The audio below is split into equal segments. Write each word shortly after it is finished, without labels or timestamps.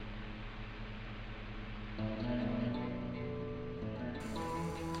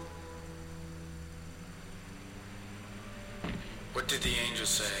What did the angel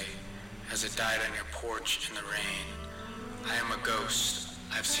say as it died on your porch in the rain? I am a ghost.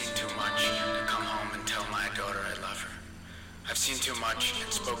 I've seen too much to come home and tell my daughter I love her. I've seen too much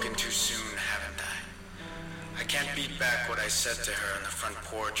and spoken too soon, haven't I? I can't beat back what I said to her on the front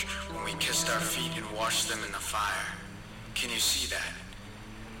porch when we kissed our feet and washed them in the fire. Can you see that?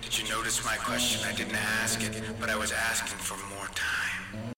 Did you notice my question? I didn't ask it, but I was asking for more time.